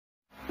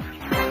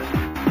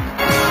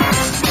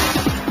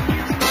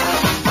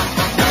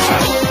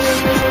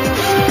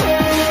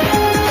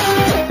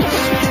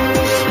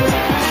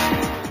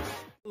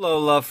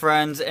Alola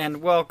friends,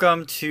 and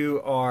welcome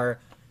to our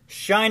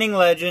Shining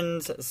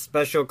Legends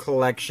Special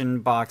Collection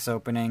box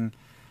opening.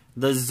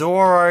 The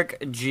Zoroark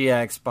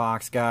GX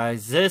box,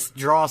 guys. This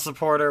draw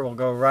supporter will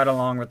go right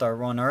along with our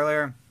one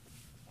earlier.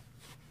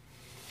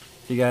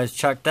 If you guys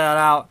checked that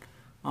out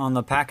on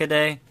the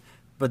pack-a-day.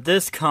 But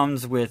this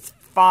comes with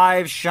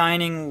 5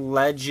 Shining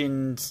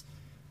Legends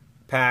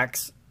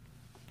packs.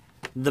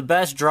 The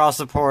best draw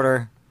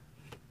supporter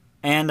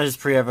and his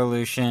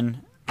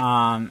pre-evolution.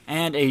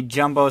 And a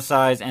jumbo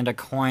size and a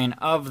coin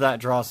of that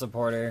draw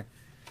supporter.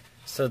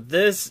 So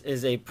this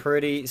is a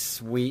pretty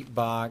sweet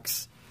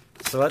box.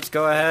 So let's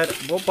go ahead.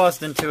 We'll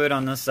bust into it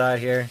on this side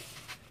here.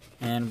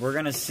 And we're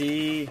going to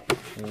see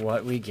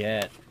what we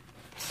get.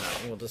 So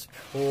we'll just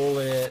pull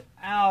it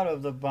out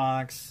of the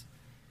box.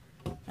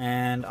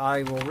 And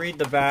I will read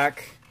the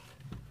back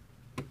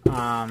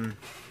while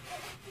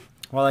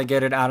I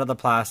get it out of the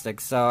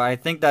plastic. So I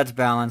think that's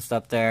balanced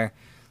up there.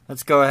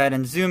 Let's go ahead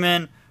and zoom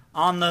in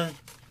on the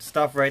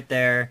stuff right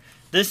there.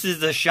 This is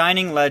the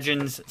Shining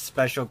Legends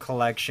Special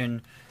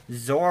Collection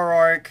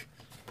Zoroark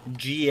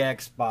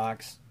GX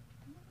box.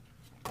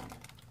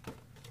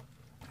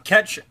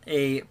 Catch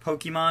a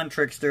Pokemon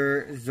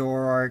Trickster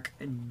Zoroark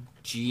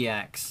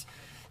GX.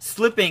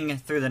 Slipping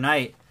through the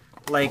night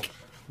like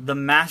the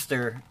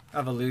master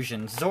of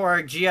illusions.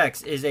 Zoroark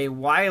GX is a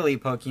wily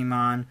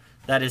Pokemon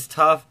that is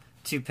tough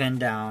to pin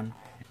down.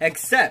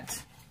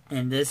 Except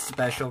in this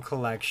special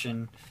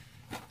collection.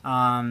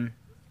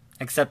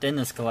 Except in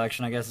this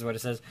collection, I guess is what it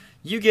says.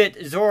 You get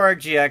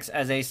Zoroark GX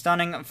as a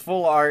stunning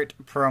full art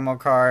promo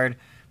card,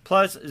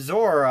 plus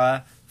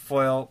Zora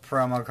foil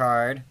promo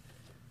card,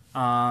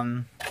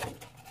 and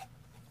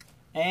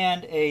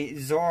a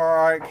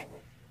Zoroark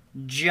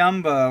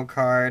Jumbo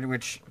card,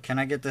 which, can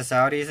I get this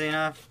out easy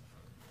enough?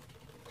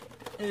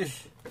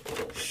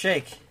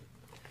 Shake.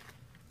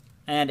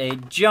 And a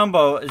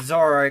Jumbo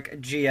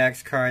Zoroark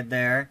GX card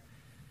there.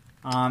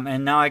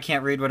 And now I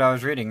can't read what I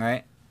was reading,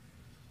 right?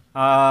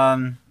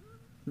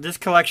 This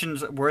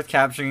collection's worth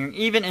capturing,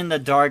 even in the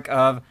dark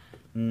of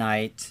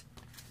night.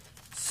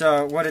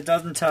 So, what it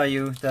doesn't tell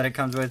you that it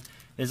comes with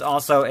is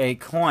also a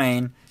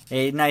coin.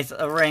 A nice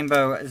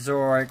rainbow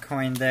Zoroark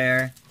coin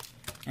there.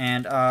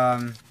 And,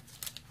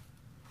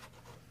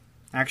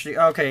 actually,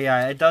 okay,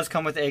 yeah, it does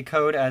come with a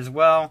code as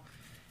well.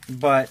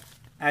 But,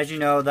 as you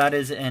know, that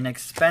is an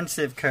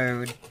expensive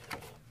code.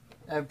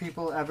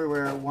 People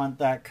everywhere want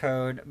that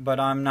code, but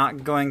I'm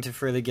not going to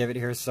freely give it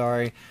here,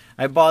 sorry.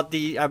 I bought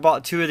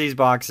 2 of these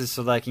boxes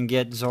so that I can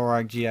get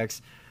Zoroark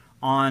GX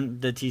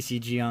on the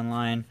TCG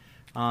online.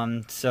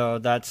 So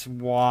that's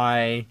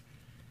why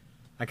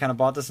I kind of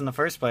bought this in the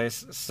first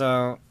place.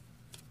 So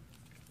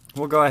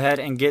we'll go ahead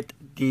and get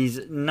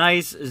these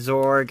nice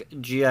Zoroark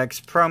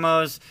GX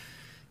promos.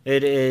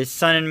 It is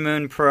Sun and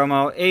Moon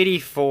promo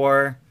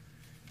 84.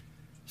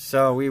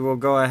 So we will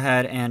go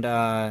ahead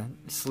and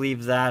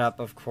sleeve that up,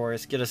 of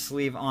course. Get a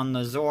sleeve on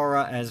the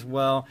Zora as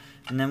well.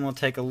 And then we'll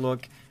take a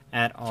look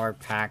at our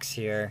packs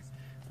here.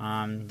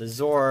 The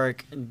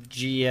Zoroark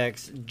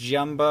GX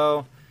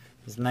Jumbo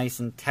is nice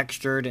and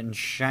textured and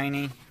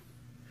shiny.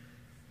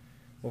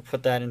 We'll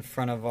put that in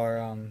front of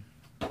our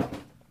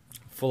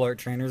full art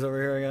trainers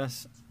over here, I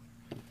guess.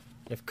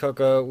 If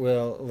Coco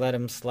will let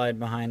him slide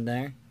behind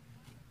there.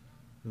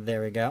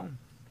 There we go.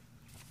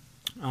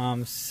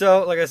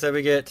 So, like I said,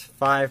 we get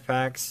 5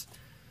 packs.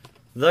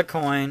 The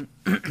coin,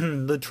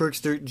 the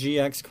Trickster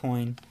GX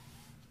coin,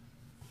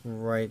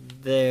 right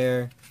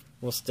there.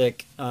 We'll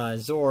stick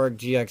Zoroark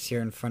GX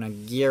here in front of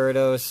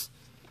Gyarados,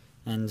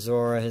 and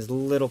Zora, his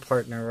little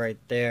partner, right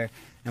there.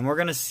 And we're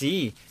going to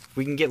see if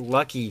we can get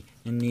lucky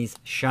in these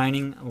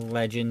Shining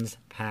Legends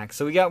packs.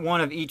 So we got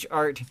one of each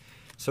art.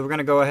 So we're going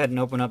to go ahead and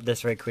open up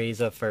this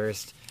Rayquaza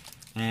first.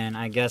 And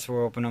I guess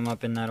we'll open them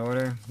up in that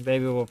order.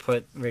 Maybe we'll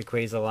put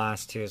Rayquaza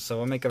last too. So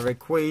we'll make a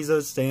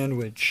Rayquaza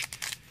sandwich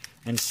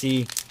and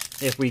see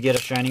if we get a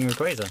Shining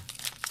Rayquaza.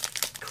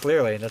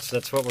 Clearly,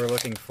 that's what we're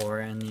looking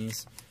for in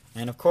these.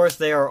 And of course,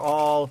 they are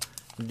all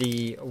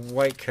the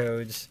white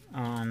codes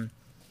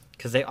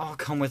because they all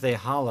come with a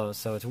holo.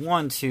 So it's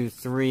 1, 2,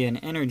 3 in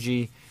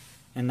energy,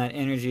 and that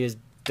energy is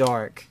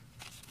dark.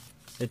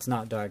 It's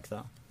not dark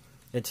though.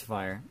 It's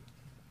fire.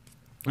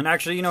 And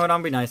actually, you know what?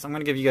 I'll be nice. I'm going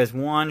to give you guys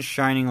 1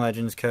 Shining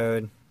Legends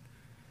code.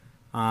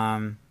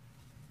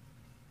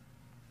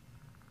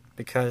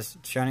 Because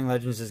Shining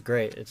Legends is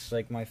great. It's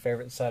like my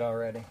favorite set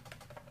already.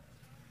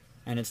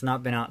 And it's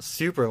not been out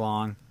super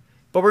long.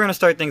 But we're going to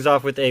start things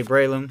off with a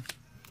Breloom.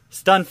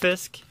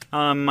 Stunfisk.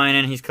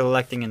 Mine, he's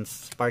collecting and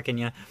sparking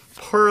ya.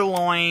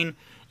 Purloin.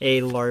 A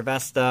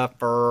Larvesta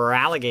for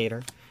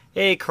Alligator.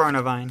 A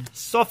Carnivine.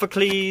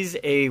 Sophocles.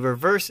 A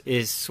Reverse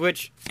is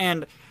Switch.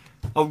 And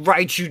a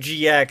Raichu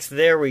GX,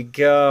 there we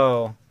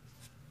go.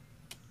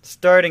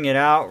 Starting it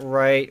out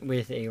right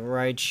with a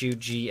Raichu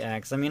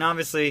GX. I mean,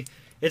 obviously,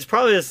 it's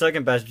probably the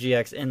second best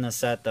GX in the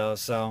set, though,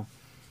 so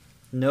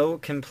no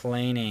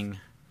complaining.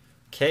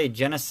 Okay,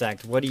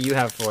 Genesect, what do you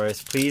have for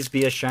us? Please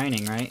be a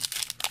Shining, right?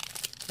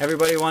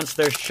 Everybody wants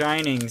their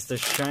Shinings, the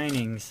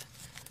Shinings.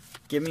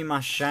 Give me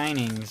my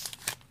Shinings.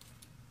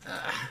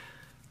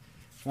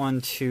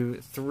 1,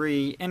 2,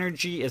 3.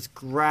 Energy is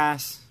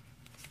grass.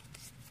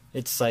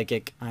 It's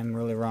psychic. I'm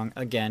really wrong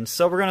again.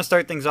 So we're going to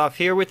start things off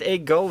here with a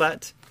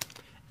Golett.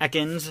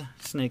 Ekans,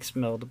 snake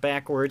spelled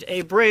backwards.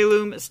 A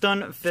Breloom,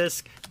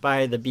 Stunfisk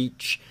by the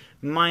beach.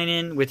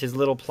 Minun with his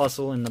little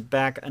plusle in the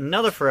back.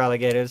 Another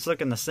Feraligatr. It's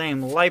looking the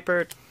same.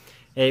 Liepard.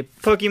 A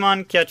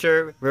Pokemon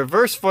Catcher.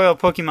 Reverse Foil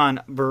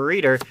Pokemon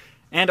Breeder.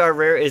 And our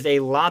rare is a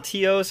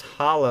Latios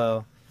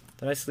Hollow.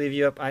 Did I sleeve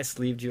you up? I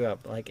sleeved you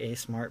up like a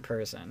smart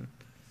person.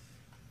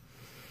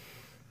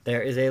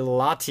 There is a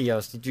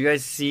Latios. Did you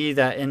guys see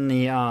that in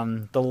the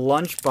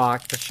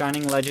lunchbox, the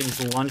Shining Legends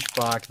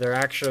lunchbox, they're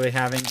actually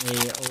having a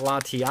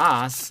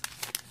Latias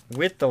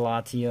with the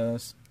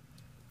Latios.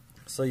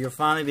 So you'll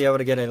finally be able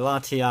to get a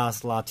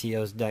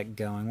Latios deck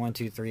going. 1,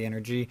 2, 3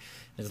 energy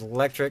is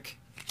electric.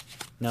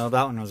 No,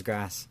 that one was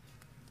grass.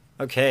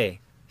 Okay,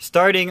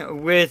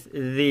 starting with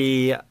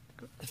the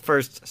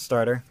first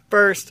starter.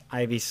 First,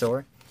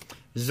 Ivysaur.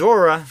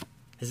 Zora.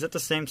 Is it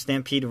the same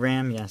Stampede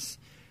Ram? Yes.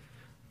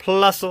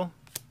 Plusle.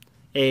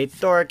 A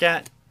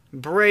Torracat,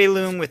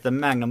 Breloom with the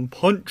Magnum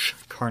Punch,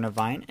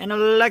 Carnivine, and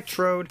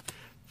Electrode,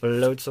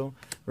 Floatzel.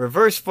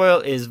 Reverse foil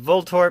is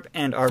Voltorb,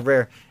 and our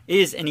rare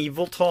is an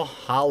Yveltal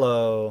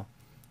Hollow.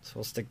 So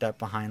we'll stick that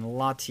behind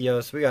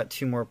Latios. We got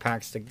 2 more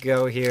packs to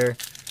go here.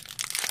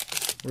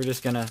 We're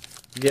just going to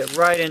get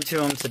right into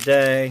them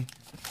today.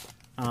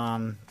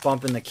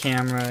 Bumping the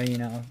camera, you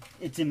know,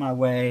 it's in my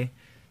way.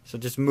 So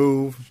just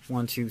move.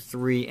 1, 2,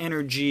 3.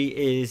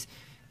 Energy is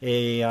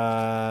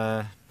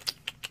a...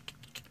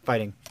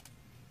 Fighting.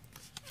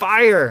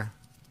 Fire!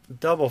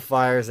 Double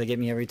fires, they get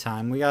me every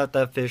time. We got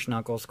the Fish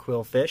Knuckles,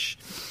 Quillfish.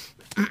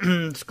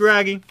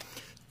 Scraggy.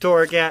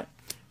 Torracat.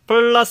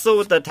 Plusle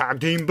with the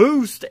Tag Team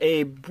Boost.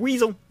 A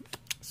Weasel.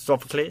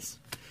 Sophocles.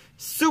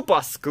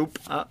 Super Scoop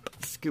Up.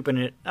 Scooping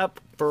it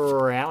up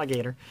for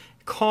Alligator.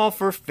 Call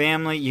for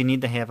family. You need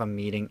to have a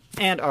meeting.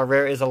 And our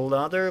rare is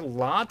another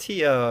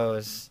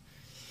Latios.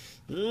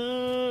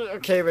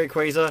 Okay,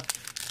 Rayquaza.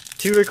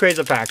 2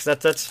 Rayquaza packs.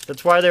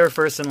 That's why they were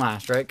first and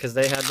last, right? Because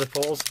they had the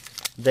pulls.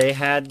 They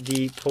had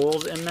the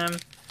pulls in them.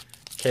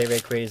 Okay,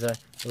 Rayquaza.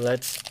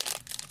 Let's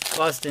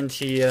bust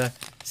into you.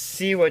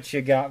 See what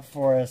you got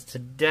for us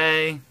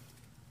today.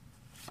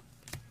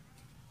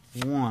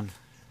 1,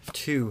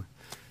 2,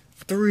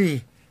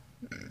 3.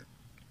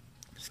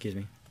 Excuse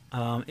me.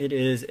 It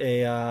is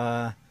a...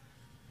 I'm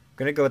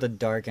gonna go with a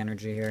dark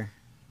energy here.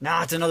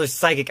 Nah, it's another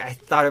psychic. I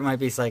thought it might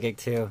be psychic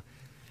too.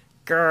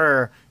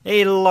 Grr.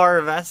 A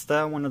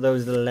Larvesta, one of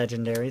those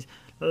legendaries.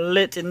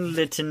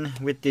 Litten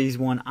with these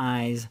 1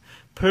 eyes.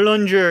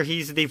 Plunger,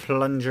 he's the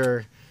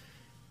plunger.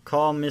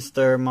 Call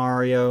Mr.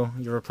 Mario.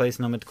 You replace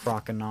him with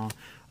Croconaw.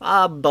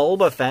 A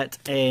Bulbafett,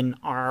 an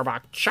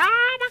Arbok,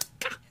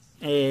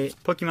 a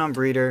Pokemon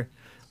Breeder.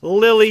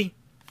 Lily.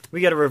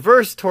 We got a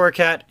reverse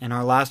Torracat, and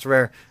our last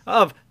rare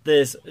of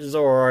this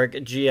Zoroark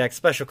GX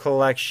Special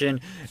Collection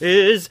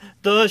is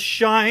the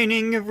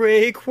Shining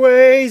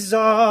Rayquaza.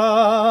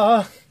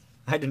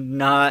 I didn't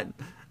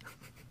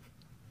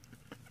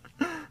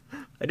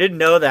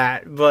know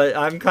that, but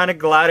I'm kind of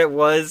glad it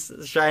was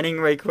Shining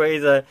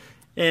Rayquaza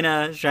in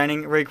a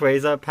Shining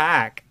Rayquaza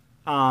pack.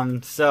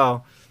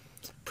 So,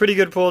 pretty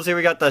good pulls here.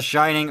 We got the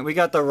Shining, we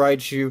got the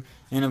Raichu,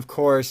 and of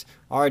course,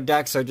 our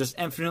decks are just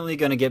infinitely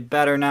going to get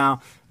better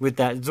now with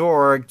that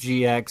Zoroark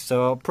GX.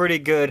 So, pretty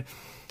good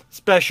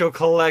special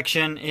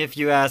collection, if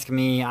you ask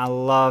me. I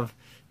love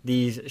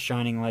these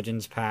Shining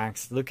Legends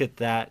packs. Look at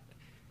that.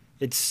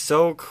 It's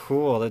so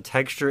cool. The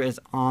texture is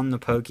on the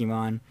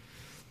Pokemon.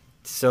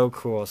 It's so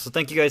cool. So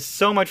thank you guys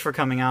so much for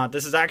coming out.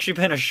 This has actually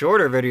been a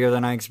shorter video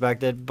than I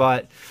expected,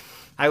 but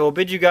I will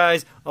bid you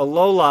guys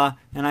alola,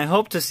 and I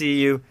hope to see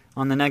you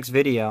on the next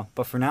video.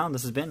 But for now,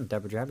 this has been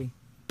DapperDraby.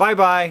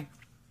 Bye-bye!